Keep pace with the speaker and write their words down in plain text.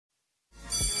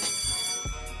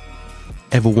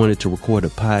Ever wanted to record a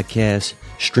podcast,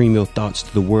 stream your thoughts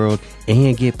to the world,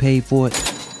 and get paid for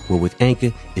it? Well, with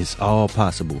Anchor, it's all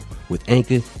possible. With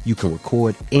Anchor, you can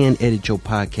record and edit your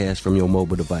podcast from your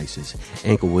mobile devices.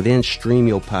 Anchor will then stream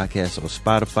your podcast on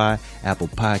Spotify, Apple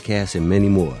Podcasts, and many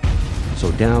more. So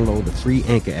download the free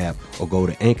Anchor app or go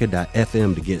to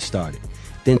anchor.fm to get started.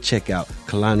 Then check out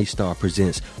Kalani Star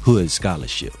Presents Hood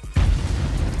Scholarship.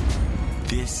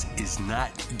 This is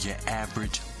not your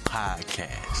average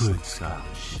podcast. Hood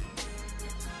Scholarship.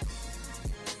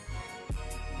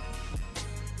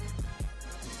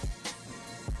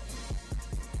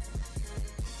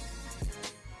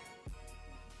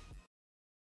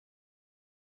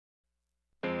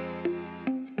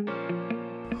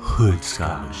 Hood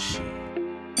Scholarship.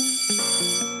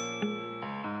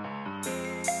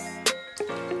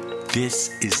 This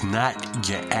is not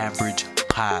your average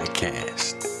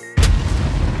podcast.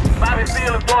 Bobby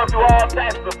Seale is going through all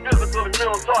types of physical and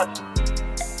mental torture.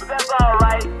 But that's all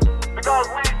right, because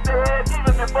we said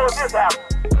even before this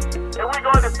happened, and we're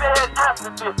going to say it after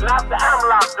this, and after I'm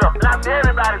locked up, and after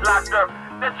everybody's locked up,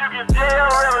 that you can jail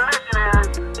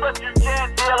revolutionaries, but you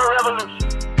can't jail a revolution.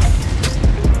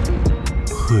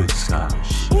 Hood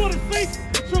Scholarship. Who are the faith,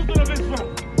 the children of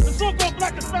Israel? The so-called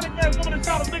black Hispanic man, some of the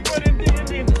child of Negro and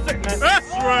Indian sick, man.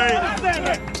 That's right.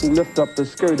 Lift up the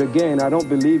skirt again. I don't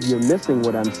believe you're missing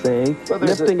what I'm saying.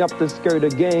 Lifting up the skirt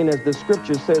again, as the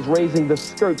scripture says, raising the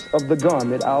skirts of the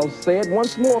garment. I'll say it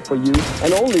once more for you,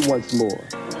 and only once more.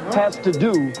 Has to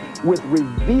do with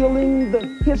revealing the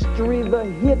history, the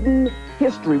hidden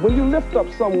history. When you lift up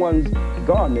someone's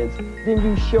garments, then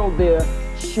you show their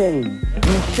shame.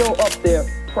 You show up their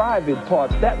private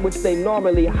parts, that which they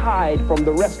normally hide from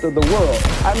the rest of the world.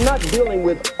 I'm not dealing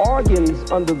with organs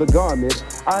under the garment.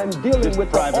 I'm dealing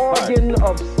with the organ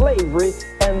of slavery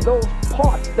and those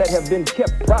parts that have been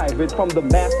kept private from the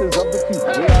masses of the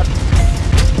people.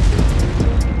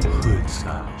 Hood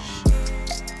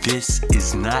Scholarship. This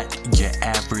is not your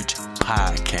average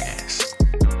podcast.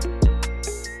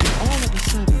 All of a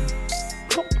sudden,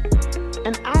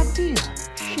 an idea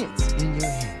shits in your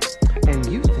head, and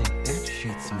you think that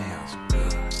shit smells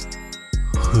good.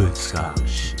 Hood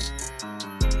Scholarship.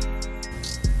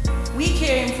 We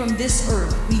came from this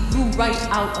earth. We grew right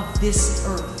out of this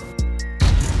earth.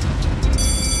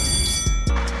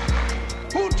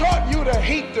 Who taught you to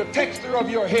hate the texture of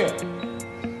your hair?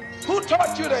 Who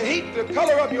taught you to hate the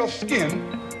color of your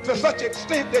skin to such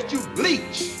extent that you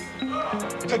bleach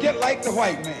to get like the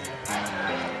white man?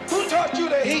 Who taught you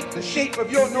to hate the shape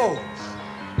of your nose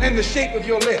and the shape of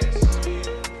your lips?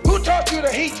 Who taught you to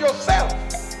hate yourself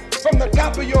from the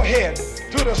top of your head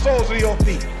to the soles of your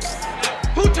feet?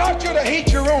 Who taught you to hate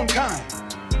your own kind?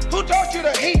 Who taught you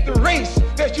to hate the race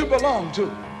that you belong to?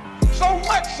 So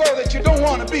much so that you don't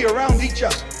want to be around each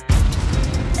other.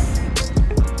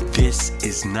 This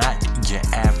is not your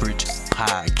average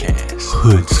podcast.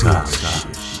 Hood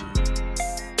Scholarship.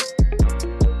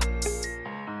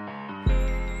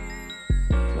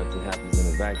 Nothing happens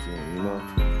in a vacuum, you know?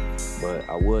 But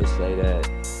I would say that,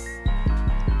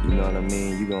 you know what I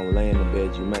mean, you're gonna lay in the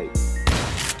bed you make.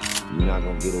 You're not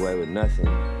gonna get away with nothing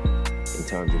in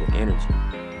terms of the energy.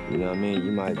 You know what I mean?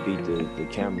 You might beat the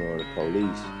camera or the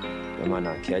police. They might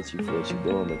not catch you for what you're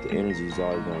doing, but the energy is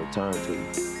always gonna return to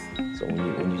you. So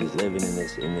when you just living in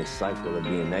this cycle of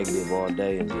being negative all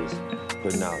day and just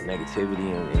putting out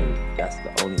negativity and that's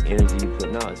the only energy you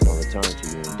putting out, it's gonna return to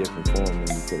you in different form when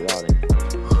you put it out in.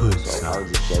 So I would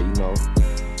just say, you know,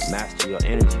 master your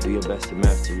energy. Do your best to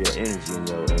master your energy and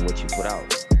what you put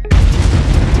out.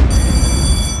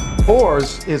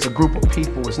 Moors is a group of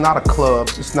people. It's not a club.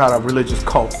 It's not a religious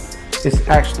cult. It's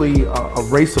actually a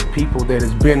race of people that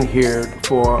has been here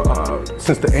for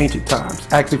since the ancient times,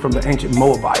 actually from the ancient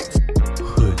Moabites.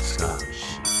 Hood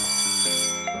Scholarship.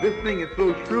 This thing is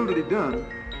so shrewdly done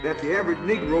that the average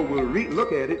Negro will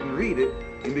look at it and read it,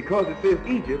 and because it says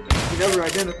Egypt, he never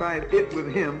identifies it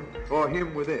with him or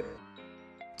him with it.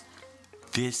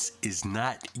 This is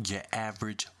not your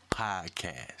average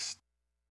podcast.